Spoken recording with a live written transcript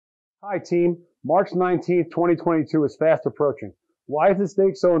Hi team, March 19th, 2022 is fast approaching. Why is this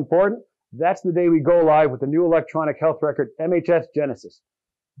date so important? That's the day we go live with the new electronic health record, MHS Genesis.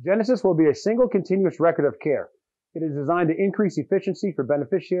 Genesis will be a single continuous record of care. It is designed to increase efficiency for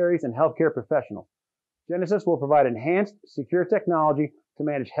beneficiaries and healthcare professionals. Genesis will provide enhanced, secure technology to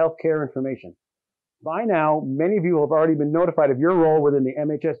manage healthcare information. By now, many of you have already been notified of your role within the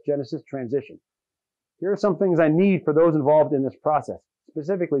MHS Genesis transition. Here are some things I need for those involved in this process,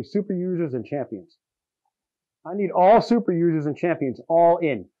 specifically super users and champions. I need all super users and champions all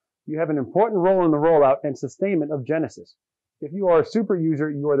in. You have an important role in the rollout and sustainment of Genesis. If you are a super user,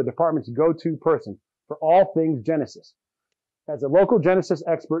 you are the department's go-to person for all things Genesis. As a local Genesis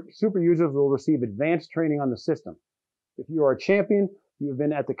expert, super users will receive advanced training on the system. If you are a champion, you have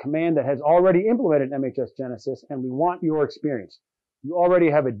been at the command that has already implemented MHS Genesis, and we want your experience. You already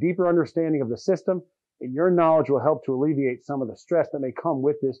have a deeper understanding of the system, and your knowledge will help to alleviate some of the stress that may come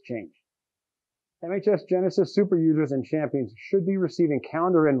with this change. MHS Genesis super users and champions should be receiving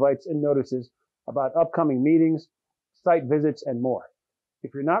calendar invites and notices about upcoming meetings, site visits, and more.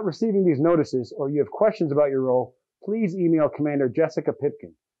 If you're not receiving these notices or you have questions about your role, please email Commander Jessica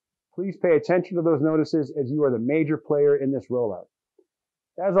Pipkin. Please pay attention to those notices as you are the major player in this rollout.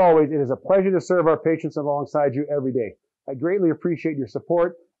 As always, it is a pleasure to serve our patients alongside you every day. I greatly appreciate your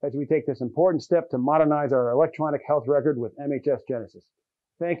support as we take this important step to modernize our electronic health record with MHS Genesis.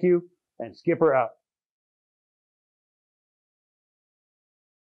 Thank you, and Skipper out.